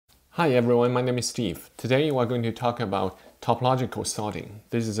Hi everyone, my name is Steve. Today we're going to talk about topological sorting.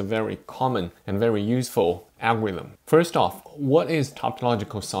 This is a very common and very useful algorithm. First off, what is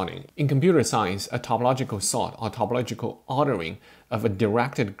topological sorting? In computer science, a topological sort or topological ordering of a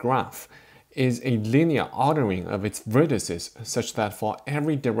directed graph is a linear ordering of its vertices such that for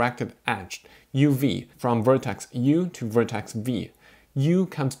every directed edge, uv, from vertex u to vertex v, U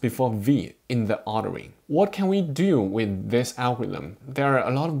comes before V in the ordering. What can we do with this algorithm? There are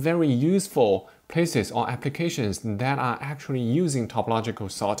a lot of very useful places or applications that are actually using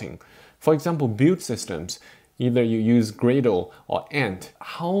topological sorting. For example, build systems. Either you use Gradle or Ant.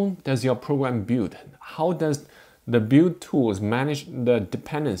 How does your program build? How does the build tools manage the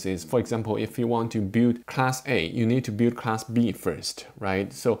dependencies? For example, if you want to build class A, you need to build class B first,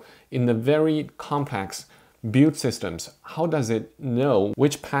 right? So in the very complex build systems, how does it know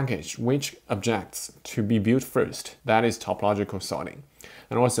which package, which objects to be built first? That is topological sorting.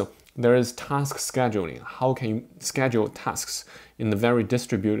 And also, there is task scheduling. How can you schedule tasks in the very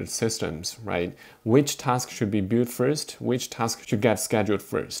distributed systems, right? Which task should be built first? Which task should get scheduled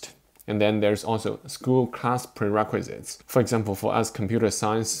first? And then there's also school class prerequisites. For example, for us computer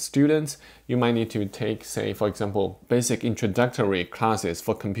science students, you might need to take, say, for example, basic introductory classes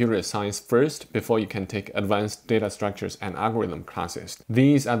for computer science first before you can take advanced data structures and algorithm classes.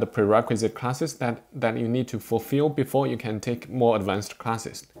 These are the prerequisite classes that you need to fulfill before you can take more advanced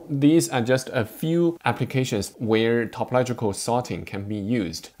classes. These are just a few applications where topological sorting can be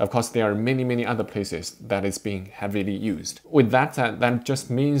used. Of course, there are many other places that it's being heavily used. With that said, that just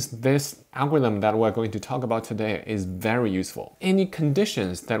means this algorithm that we're going to talk about today is very useful. Any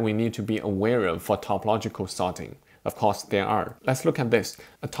conditions that we need to be aware of for topological sorting? Of course, there are. Let's look at this.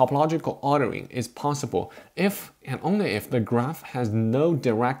 A topological ordering is possible if and only if the graph has no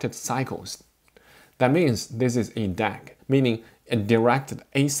directed cycles. That means this is a DAG, meaning a directed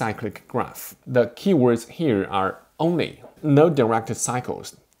acyclic graph. The keywords here are only, no directed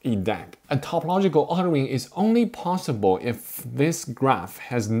cycles, a DAG. A topological ordering is only possible if this graph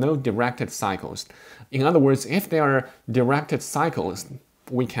has no directed cycles. In other words, if there are directed cycles,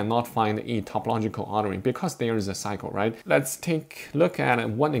 we cannot find a topological ordering because there is a cycle, right? Let's take a look at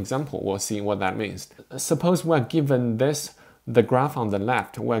one example. We'll see what that means. Suppose we're given the graph on the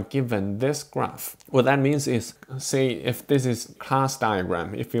left, we're given this graph. What that means is, say, if this is class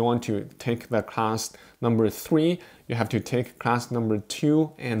diagram, if you want to take the class number 3, you have to take class number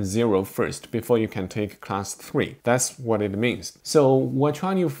 2 and 0 first before you can take class 3. That's what it means. So we're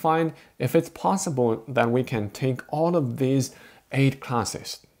trying to find if it's possible that we can take all of these 8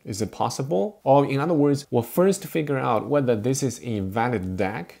 classes. Is it possible? Or in other words, we'll first figure out whether this is a valid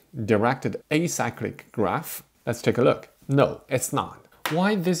DAG, directed acyclic graph. Let's take a look. No, it's not.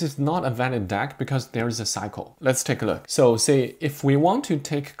 Why this is not a valid DAG? Because there is a cycle. Let's take a look. So say if we want to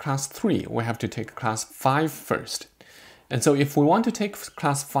take class 3, we have to take class 5 first. And so if we want to take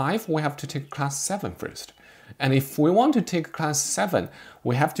class 5, we have to take class 7 first. And if we want to take class 7,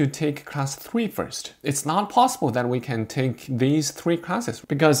 we have to take class 3 first. It's not possible that we can take these 3 classes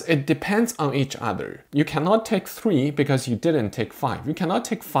because it depends on each other. You cannot take 3 because you didn't take 5. You cannot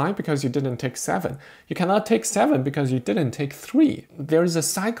take 5 because you didn't take 7. You cannot take 7 because you didn't take 3. There is a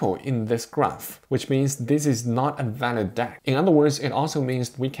cycle in this graph, which means this is not a valid DAG. In other words, it also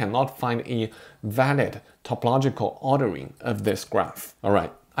means we cannot find a valid topological ordering of this graph. All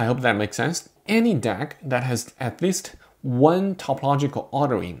right, I hope that makes sense. Any DAG that has at least one topological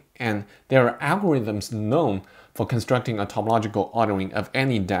ordering, and there are algorithms known for constructing a topological ordering of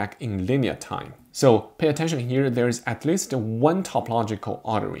any DAG in linear time. So pay attention here, there is at least one topological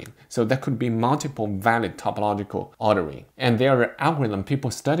ordering. So there could be multiple valid topological ordering. And there are algorithms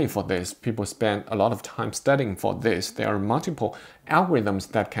people study for this. People spend a lot of time studying for this. There are multiple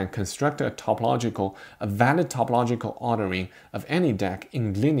algorithms that can construct a valid topological ordering of any DAG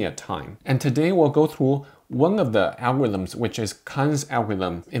in linear time. And today we'll go through one of the algorithms, which is Kahn's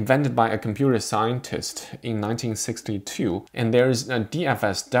algorithm, invented by a computer scientist in 1962. And there's a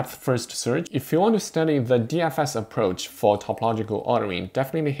DFS, depth first search. If you want to study the DFS approach for topological ordering,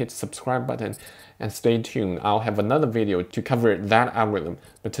 definitely hit the subscribe button and stay tuned. I'll have another video to cover that algorithm.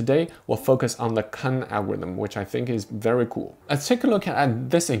 But today we'll focus on the Kahn algorithm, which I think is very cool. Let's take a look at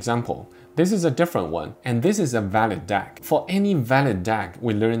this example. This is a different one, and this is a valid DAG. For any valid DAG,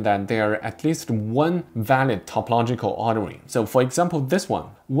 we learned that there are at least one valid topological ordering. So for example, this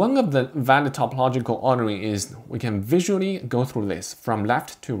one of the valid topological ordering is we can visually go through this from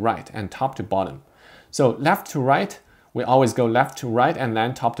left to right and top to bottom. So left to right, we always go left to right and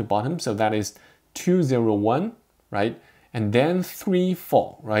then top to bottom. So that is 2, 0, 1, right? And then 3,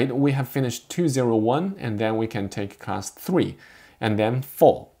 4, right? We have finished 2, 0, 1, and then we can take class 3, and then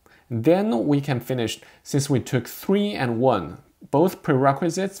 4. Then we can finish, since we took 3 and 1. Both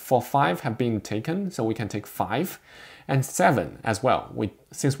prerequisites for 5 have been taken, so we can take 5 and 7 as well,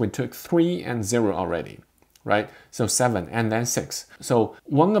 since we took 3 and 0 already, right? So 7 and then 6. So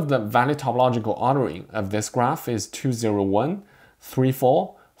one of the valid topological ordering of this graph is 2, 0, 1, 3,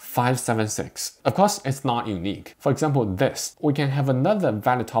 4, 5, 7, 6. Of course, it's not unique. For example, this, we can have another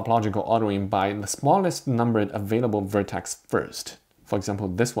valid topological ordering by the smallest numbered available vertex first. For example,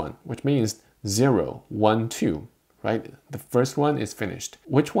 this one, which means 0, 1, 2. Right? The first one is finished.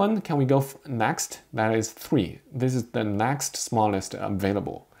 Which one can we go next? That is 3. This is the next smallest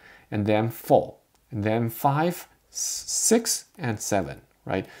available. And then 4. And then 5, 6, and 7.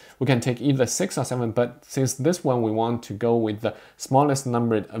 Right? We can take either 6 or 7, but since this one we want to go with the smallest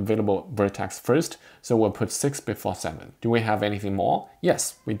numbered available vertex first, so we'll put 6 before 7. Do we have anything more?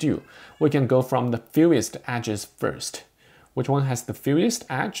 Yes, we do. We can go from the fewest edges first. Which one has the fewest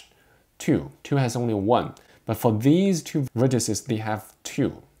edge? 2. 2 has only 1. But for these two vertices, they have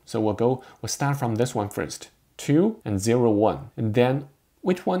 2. So we'll start from this one first. 2 and 0, 1. And then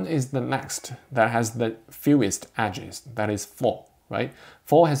which one is the next that has the fewest edges? That is 4, right?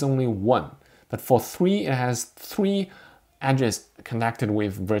 4 has only 1. But for 3, it has 3 edges connected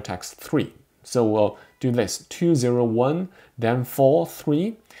with vertex 3. So we'll do this. 2, 0, 1, then 4,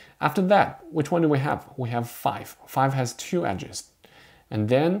 3. After that, which one do we have? We have 5. 5 has 2 edges. And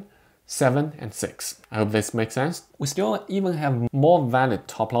then 7 and 6. I hope this makes sense. We still even have more valid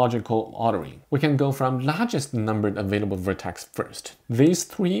topological ordering. We can go from largest numbered available vertex first. These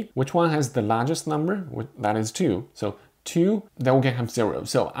 3, which one has the largest number? That is 2. So 2, then we can have 0.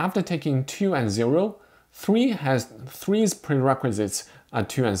 So after taking 2 and 0, 3's prerequisites are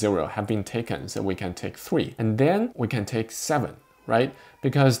 2 and 0 have been taken. So we can take 3. And then we can take 7. Right?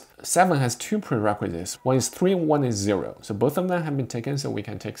 Because 7 has 2 prerequisites. One is 3, one is 0. So both of them have been taken, so we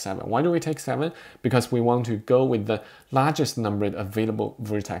can take 7. Why do we take 7? Because we want to go with the largest numbered available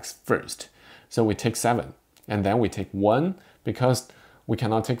vertex first. So we take 7. And then we take 1 because we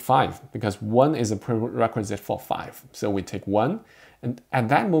cannot take 5 because 1 is a prerequisite for 5. So we take 1. And at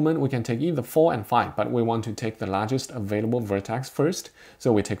that moment, we can take either 4 and 5, but we want to take the largest available vertex first.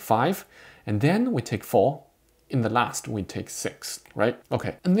 So we take 5, and then we take 4. In the last, we take 6, right?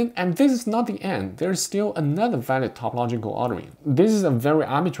 Okay, and this is not the end. There's still another valid topological ordering. This is a very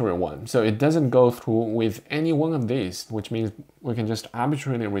arbitrary one, so it doesn't go through with any one of these, which means we can just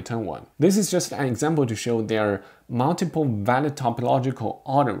arbitrarily return one. This is just an example to show there are multiple valid topological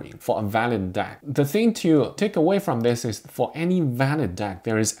ordering for a valid DAG. The thing to take away from this is for any valid DAG,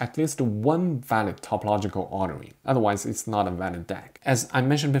 there is at least one valid topological ordering. Otherwise, it's not a valid DAG. As I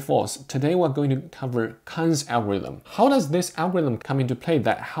mentioned before, today we're going to cover Kahn's algorithm. How does this algorithm come into play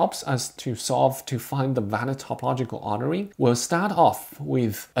that helps us to find the valid topological ordering? We'll start off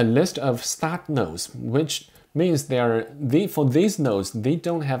with a list of start nodes, which means for these nodes, they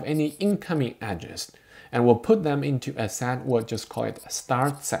don't have any incoming edges. And we'll put them into a set, we'll just call it a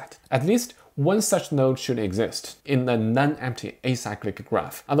start set. At least one such node should exist in a non-empty acyclic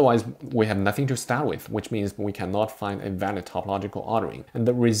graph. Otherwise, we have nothing to start with, which means we cannot find a valid topological ordering. And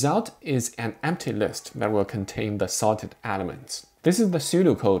the result is an empty list that will contain the sorted elements. This is the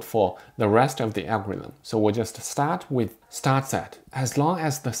pseudocode for the rest of the algorithm. So we'll just start with start set. As long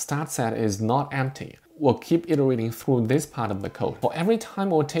as the start set is not empty, we'll keep iterating through this part of the code. For every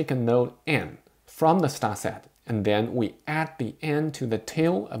time we'll take a node n from the start set, and then we add the n to the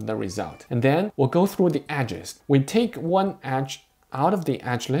tail of the result. And then we'll go through the edges. We take one edge out of the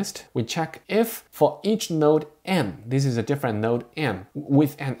edge list. We check if for each node m, this is a different node m,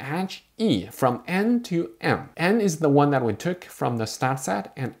 with an edge e from n to m. N is the one that we took from the start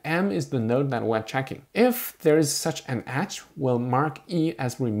set, and m is the node that we're checking. If there is such an edge, we'll mark e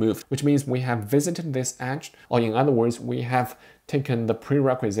as removed, which means we have visited this edge, or in other words, we have taken the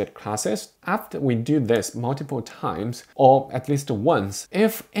prerequisite classes. After we do this multiple times, or at least once,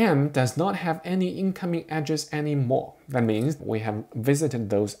 if m does not have any incoming edges anymore, that means we have visited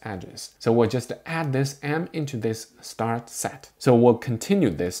those edges. So we'll just add this m into this start set. So we'll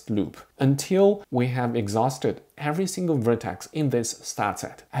continue this loop until we have exhausted every single vertex in this start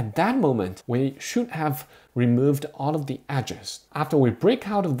set. At that moment, we should have removed all of the edges. After we break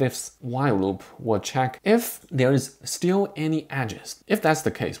out of this while loop, we'll check if there is still any edges. If that's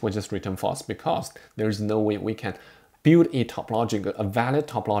the case, we'll just return false because there is no way we can build a valid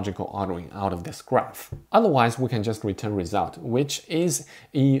topological ordering out of this graph. Otherwise, we can just return result, which is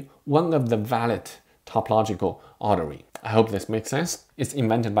one of the valid topological ordering. I hope this makes sense. It's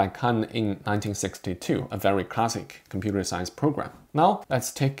invented by Kahn in 1962, a very classic computer science program. Now,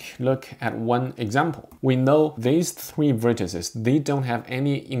 let's take a look at one example. We know these three vertices, they don't have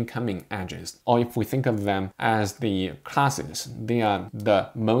any incoming edges. Or if we think of them as the classes, they are the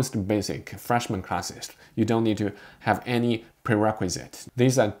most basic freshman classes. You don't need to have any prerequisite.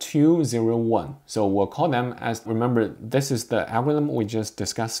 These are 2, 0, 1. So we'll call them as, remember, this is the algorithm we just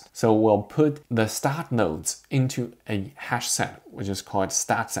discussed. So we'll put the start nodes into a hash set, which is called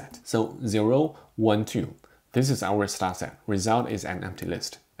start set. So 0, 1, 2. This is our start set. Result is an empty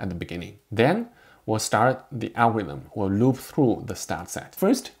list at the beginning. Then we'll start the algorithm. We'll loop through the start set.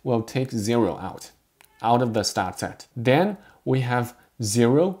 First, we'll take 0 out of the start set. Then we have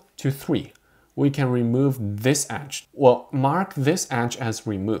 0 to 3. We can remove this edge. We'll mark this edge as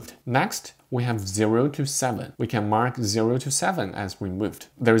removed. Next, we have 0 to 7. We can mark 0 to 7 as removed.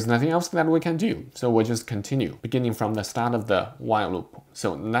 There is nothing else that we can do, so we'll just continue, beginning from the start of the while loop.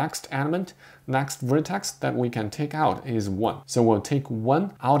 So next element, next vertex that we can take out is 1. So we'll take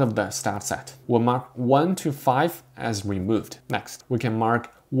 1 out of the start set. We'll mark 1 to 5 as removed. Next, we can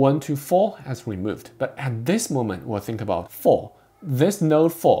mark 1 to 4 as removed. But at this moment, we'll think about 4. This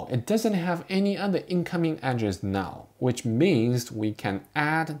node 4, it doesn't have any other incoming edges now, which means we can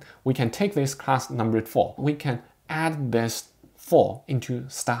take this class number 4. We can add this 4 into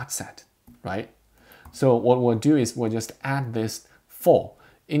start set, right? So what we'll do is we'll just add this 4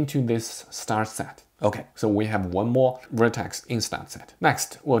 into this start set. Okay, so we have one more vertex in start set.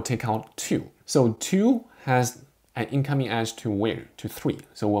 Next, we'll take out 2. So 2 has an incoming edge to where? To 3.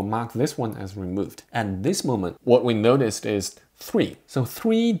 So we'll mark this one as removed. At this moment, what we noticed is 3. So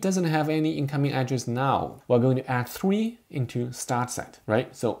 3 doesn't have any incoming edges now. We're going to add 3 into start set,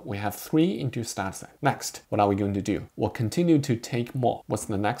 right? So we have 3 into start set. Next, what are we going to do? We'll continue to take more. What's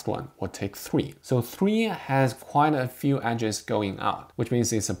the next one? We'll take 3. So 3 has quite a few edges going out, which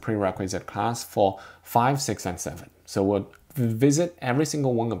means it's a prerequisite class for 5, 6, and 7. So we'll visit every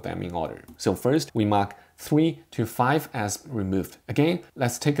single one of them in order. So first, we mark 3 to 5 as removed. Again,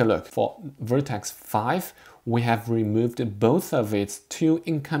 let's take a look. For vertex 5, we have removed both of its 2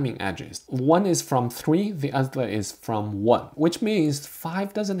 incoming edges. One is from 3, the other is from 1, which means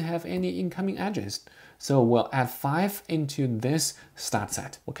 5 doesn't have any incoming edges. So we'll add 5 into this start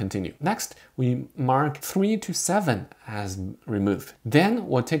set. We'll continue. Next, we mark 3 to 7 as removed. Then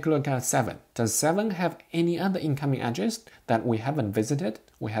we'll take a look at 7. Does 7 have any other incoming edges that we haven't visited?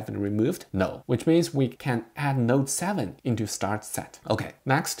 We haven't removed? No, which means we can add node 7 into start set. Okay,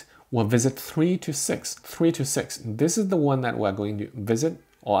 next, we'll visit 3 to 6. 3 to 6. This is the one that we're going to visit,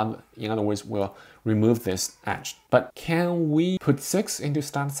 or in other words, we'll remove this edge. But can we put 6 into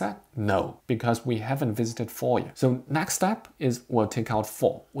start set? No, because we haven't visited 4 yet. So next step is we'll take out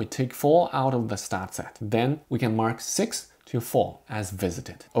 4. We take 4 out of the start set. Then we can mark 6 to 4 as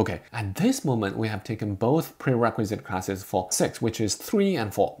visited. Okay, at this moment, we have taken both prerequisite classes for 6, which is 3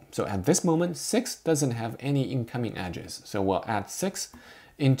 and 4. So at this moment, 6 doesn't have any incoming edges. So we'll add 6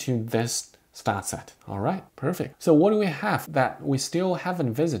 into this start set. All right, perfect. So what do we have that we still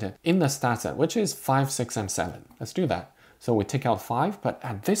haven't visited in the start set, which is 5, 6, and 7? Let's do that. So we take out 5, but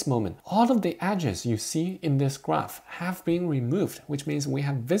at this moment, all of the edges you see in this graph have been removed, which means we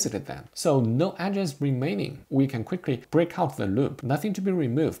have visited them. So no edges remaining. We can quickly break out the loop. Nothing to be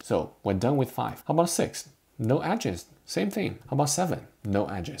removed. So we're done with 5. How about 6? No edges. Same thing. How about 7? No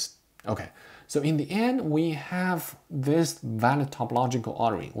edges. Okay. So in the end, we have this valid topological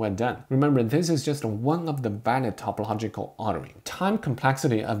ordering. We're done. Remember, this is just one of the valid topological ordering. Time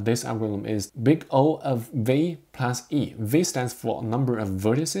complexity of this algorithm is big O of V plus E. V stands for number of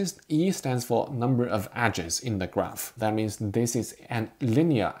vertices. E stands for number of edges in the graph. That means this is an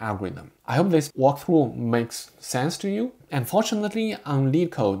linear algorithm. I hope this walkthrough makes sense to you. And fortunately, on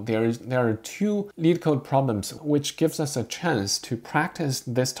LeetCode, there are 2 LeetCode problems which gives us a chance to practice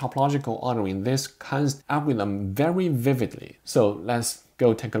this topological ordering, this Kahn's algorithm very vividly. So let's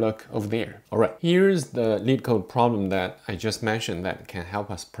go take a look over there. All right, here's the LeetCode problem that I just mentioned that can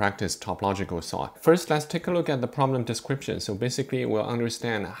help us practice topological sort. First, let's take a look at the problem description. So basically, we'll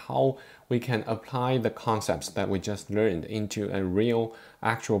understand how we can apply the concepts that we just learned into a real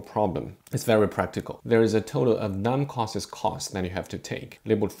actual problem. It's very practical. There is a total of num causes cost that you have to take,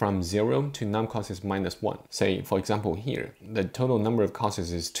 labeled from 0 to num causes minus 1. Say, for example, here, the total number of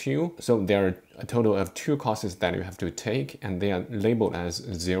causes is 2. So there are a total of 2 causes that you have to take, and they are labeled as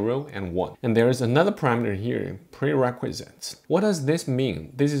 0 and 1. And there is another parameter here, prerequisites. What does this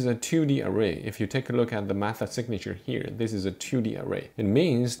mean? This is a 2D array. If you take a look at the method signature here, this is a 2D array. It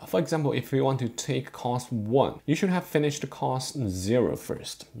means, for example, if you want to take cost 1, you should have finished cost 0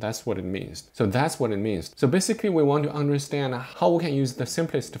 first. That's what it means. So that's what it means. So basically, we want to understand how we can use the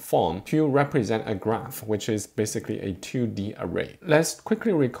simplest form to represent a graph, which is basically a 2D array. Let's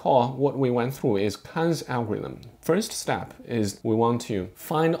quickly recall what we went through is Kahn's algorithm. First step is we want to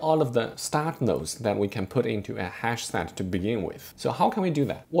find all of the start nodes that we can put into a hash set to begin with. So how can we do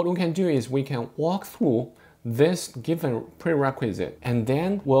that? What we can do is we can walk through this given prerequisite, and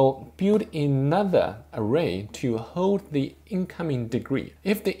then we'll build another array to hold the incoming degree.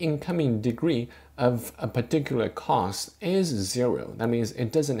 If the incoming degree of a particular cost is 0, that means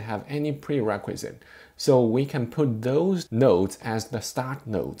it doesn't have any prerequisite. So we can put those nodes as the start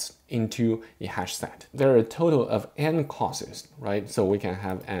nodes into a hash set. There are a total of n costs, right? So we can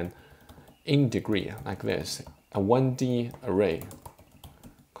have an in degree like this, a 1D array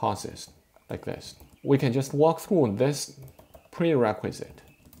costs like this. We can just walk through this prerequisite.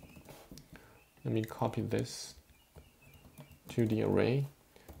 Let me copy this 2D array.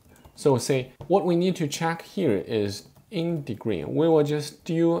 So say what we need to check here is in degree. We will just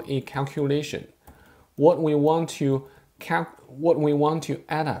do a calculation. What we want to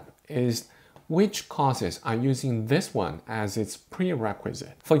add up is which causes are using this one as its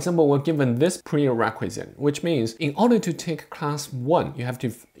prerequisite. For example, we're given this prerequisite, which means in order to take class 1, you have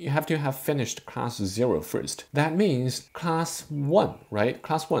to have finished class 0 first. That means class 1, right?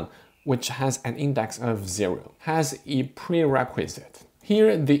 Class 1, which has an index of 0, has a prerequisite.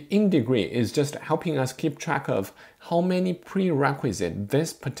 Here, the in degree is just helping us keep track of how many prerequisites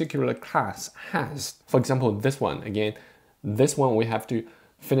this particular class has. For example, this one, again, this one we have to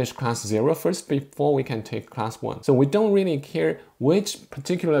finish class 0 first before we can take class 1. So we don't really care which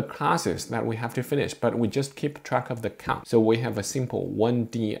particular classes that we have to finish, but we just keep track of the count. So we have a simple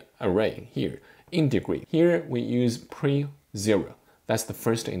 1D array here, in degree. Here we use pre-0. That's the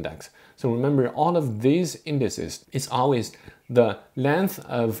first index. So remember, all of these indices is always the length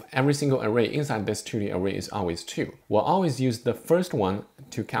of every single array inside this 2D array is always 2. We'll always use the first one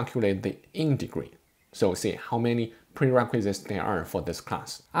to calculate the in degree. So see how many prerequisites there are for this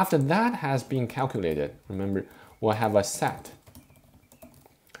class. After that has been calculated, remember, we'll have a set,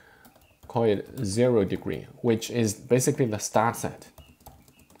 call it 0 degree, which is basically the start set,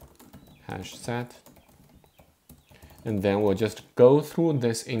 hash set. And then we'll just go through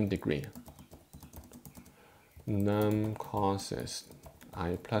this in degree. Num causes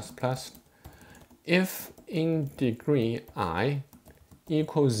I++. If in degree I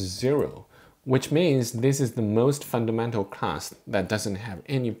equals 0, which means this is the most fundamental class that doesn't have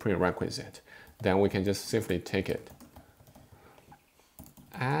any prerequisite, then we can just simply take it.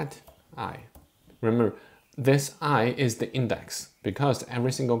 Add I. Remember, this I is the index because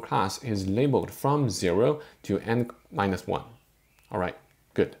every single class is labeled from 0 to n-1. All right,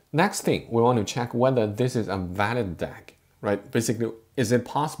 good. Next thing, we want to check whether this is a valid DAG, right? Basically, is it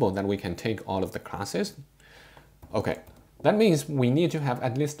possible that we can take all of the classes? Okay, that means we need to have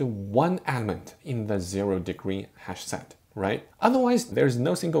at least one element in the 0 degree hash set, right? Otherwise, there's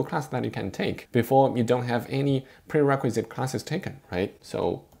no single class that you can take before you don't have any prerequisite classes taken, right?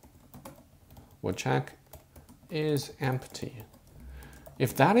 So we'll check is empty.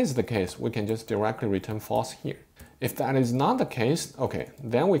 If that is the case, we can just directly return false here. If that is not the case, okay,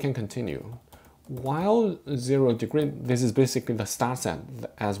 then we can continue. While 0 degree, this is basically the start set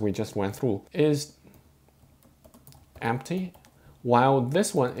as we just went through, is empty. While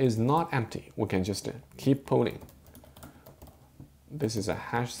this one is not empty, we can just keep pulling. This is a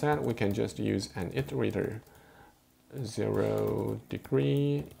hash set, we can just use an iterator, 0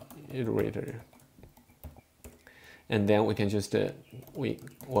 degree iterator. And then we can just,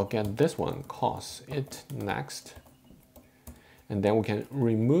 we'll get this one, cost it next. And then we can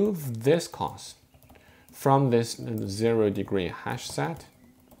remove this cost from this 0 degree hash set.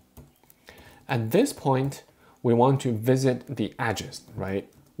 At this point, we want to visit the edges,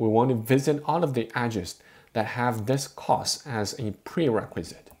 right? We want to visit all of the edges that have this cost as a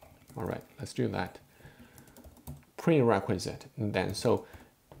prerequisite. All right, let's do that. Prerequisite. And then, so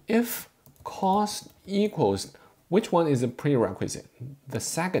if cost equals, which one is a prerequisite? The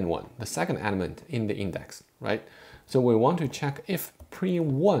second one, the second element in the index, right? So we want to check if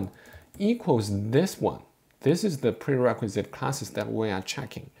pre1 equals this one. This is the prerequisite classes that we are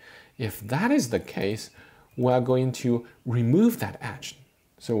checking. If that is the case, we are going to remove that edge.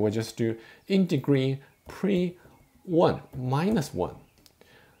 So we'll just do in degree pre1 minus 1.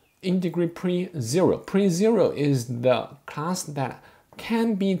 In degree pre0. Pre0 is the class that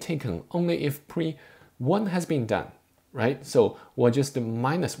can be taken only if pre1 has been done, right? So we'll just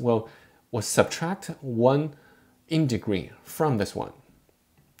minus, we'll subtract 1 in degree from this one.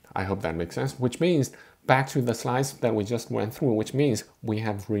 I hope that makes sense, which means back to the slides that we just went through, which means we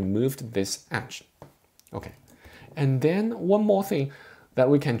have removed this edge. Okay. And then one more thing that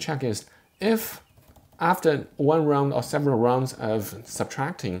we can check is if after one round or several rounds of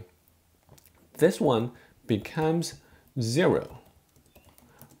subtracting, this one becomes 0,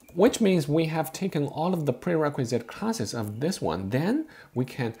 which means we have taken all of the prerequisite classes of this one, then we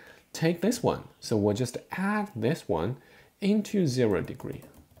can take this one. So we'll just add this one into 0 degree,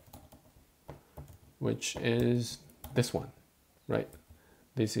 which is this one, right?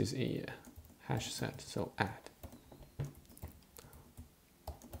 This is a hash set, so add.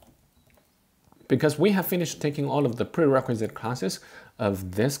 Because we have finished taking all of the prerequisite classes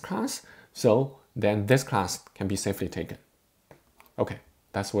of this class, so then this class can be safely taken. Okay,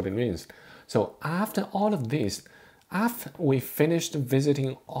 that's what it means. So after all of this, after we finished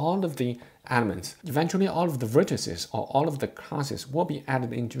visiting all of the elements, eventually all of the vertices or all of the classes will be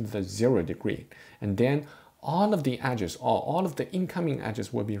added into the 0 degree. And then all of the edges or all of the incoming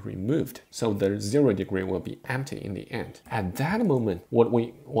edges will be removed. So the 0 degree will be empty in the end. At that moment, what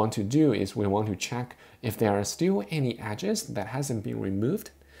we want to do is we want to check if there are still any edges that hasn't been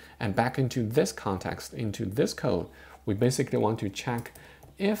removed. And back into this context, into this code, we basically want to check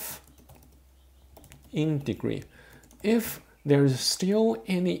if in degree, if there is still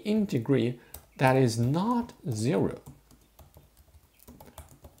any in degree that is not 0.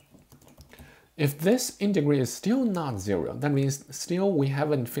 If this in degree is still not 0, that means still we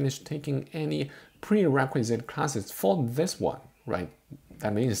haven't finished taking any prerequisite classes for this one, right?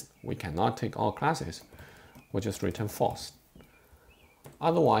 That means we cannot take all classes. We'll just return false.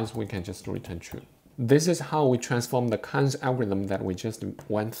 Otherwise, we can just return true. This is how we transform the Kahn's algorithm that we just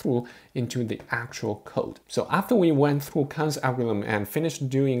went through into the actual code. So after we went through Kahn's algorithm and finished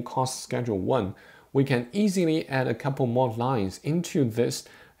doing cost schedule 1, we can easily add a couple more lines into this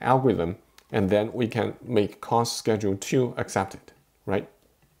algorithm, and then we can make cost schedule 2 accepted, right?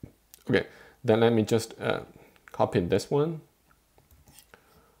 Okay, then let me just copy this one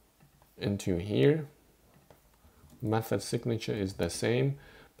into here. Method signature is the same,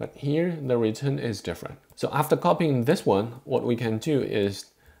 but here the return is different. So after copying this one, what we can do is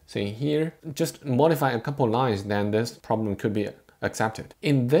say here, just modify a couple lines, then this problem could be accepted.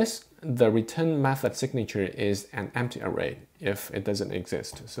 In this, the return method signature is an empty array if it doesn't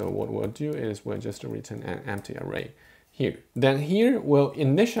exist. So what we'll do is we'll just return an empty array here. Then here we'll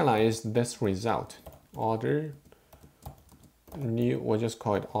initialize this result. Order new, we'll just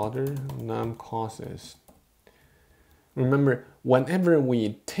call it order num causes. Remember, whenever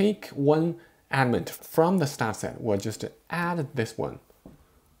we take one element from the start set, we'll just add this one.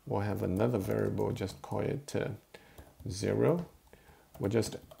 We'll have another variable, just call it 0. We'll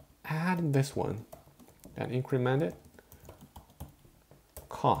just add this one and increment it.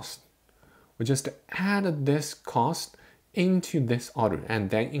 Cost. We just add this cost into this order and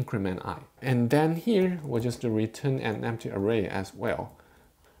then increment I. And then here, we'll just return an empty array as well.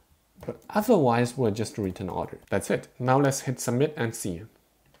 But otherwise, we'll just return order. That's it. Now let's hit submit and see.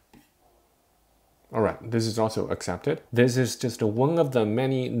 All right, this is also accepted. This is just one of the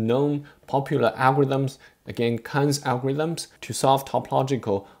many known popular algorithms, again, Kahn's algorithms, to solve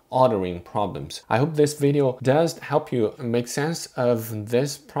topological ordering problems. I hope this video does help you make sense of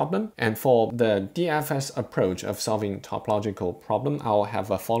this problem. And for the DFS approach of solving topological problem, I'll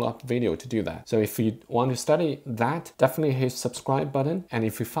have a follow-up video to do that. So if you want to study that, definitely hit subscribe button. And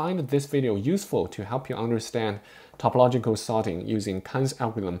if you find this video useful to help you understand topological sorting using Kahn's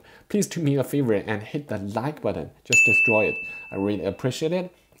algorithm, please do me a favor and hit the like button. Just destroy it. I really appreciate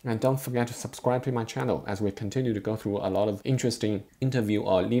it. And don't forget to subscribe to my channel as we continue to go through a lot of interesting interview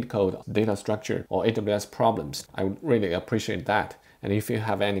or LeetCode, data structure, or AWS problems. I would really appreciate that. And if you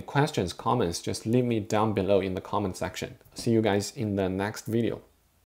have any questions, comments, just leave me down below in the comment section. See you guys in the next video.